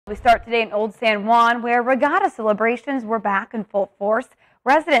We start today in Old San Juan, where regatta celebrations were back in full force.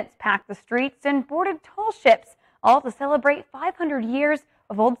 Residents packed the streets and boarded tall ships, all to celebrate 500 years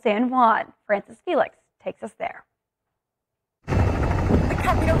of Old San Juan. Francis Felix takes us there. The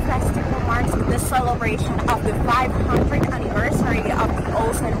Capital Festival marks the celebration of the 500th anniversary of the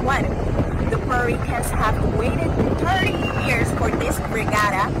Old San Juan. The Puerto Ricans have waited 30 years for this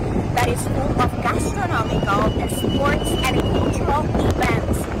regatta that is full of gastronomical, sports, and cultural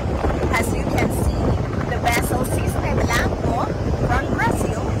events. As you can see, the vessel Cisne Blanco from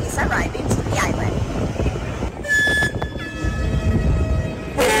Brazil is arriving to the island.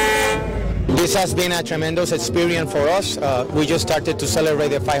 This has been a tremendous experience for us. We just started to celebrate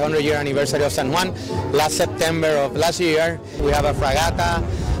the 500-year anniversary of San Juan last September of last year. We have a fragata.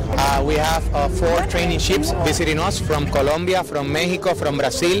 We have 4 training ships visiting us from Colombia, from Mexico, from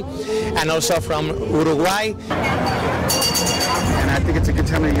Brazil, and also from Uruguay. And I think it's a good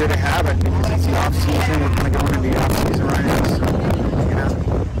time of year to have it because it's the off season. We're kind of going into the off season right now,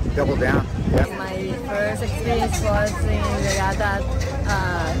 so double down. Yep. My first experience was in regatta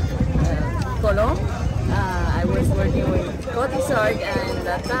Colón. I was working with Cotisarc and at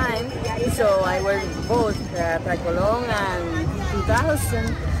that time, so I worked both Regatta Colón and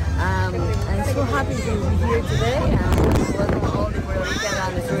 2000. I'm so happy to be here today and welcome all the Puerto Rican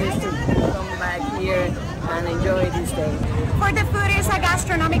and the tourists to come back here and enjoy this day. For the foodies, a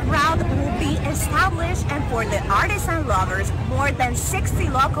gastronomic route will be established, and for the artisan lovers, more than 60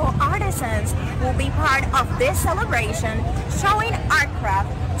 local artisans will be part of this celebration, showing art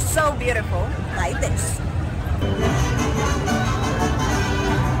craft so beautiful like this.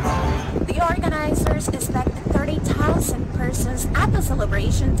 The organizers expect 30,000 persons at the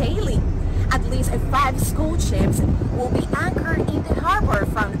celebration daily. At least 5 school ships will be anchored in the harbor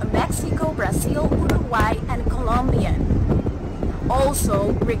from Mexico, Brazil, Uruguay, and Colombia.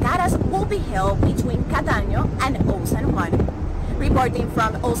 Also, regattas will be held between Cataño and Old San Juan. Reporting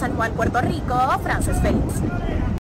from Old San Juan, Puerto Rico, Francis Felix.